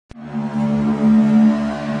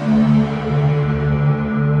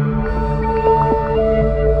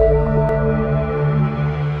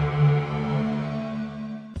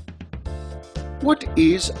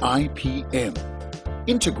is IPM,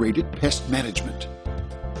 Integrated Pest Management?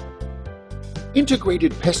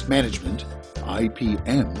 Integrated Pest Management,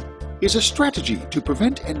 IPM, is a strategy to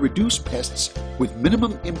prevent and reduce pests with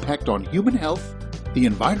minimum impact on human health, the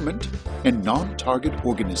environment, and non-target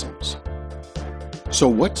organisms. So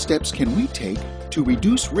what steps can we take to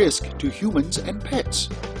reduce risk to humans and pets?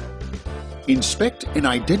 Inspect and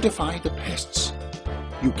identify the pests.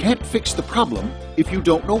 You can't fix the problem if you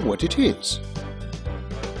don't know what it is.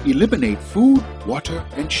 Eliminate food, water,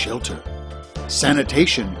 and shelter.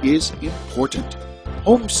 Sanitation is important.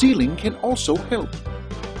 Home sealing can also help.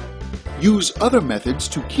 Use other methods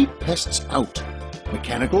to keep pests out.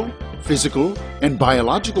 Mechanical, physical, and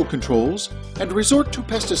biological controls, and resort to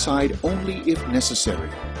pesticide only if necessary.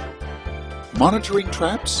 Monitoring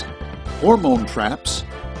traps, hormone traps,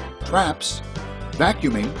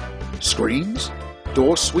 vacuuming, screens,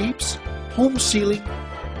 door sweeps, home sealing,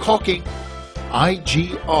 caulking,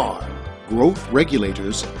 IGR, growth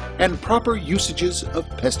regulators, and proper usages of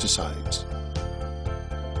pesticides.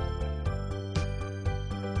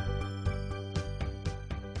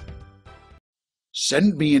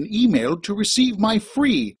 Send me an email to receive my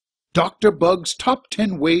free Dr. Bug's Top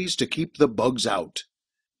 10 Ways to Keep the Bugs Out.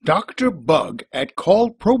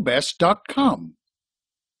 drbug@callprobest.com.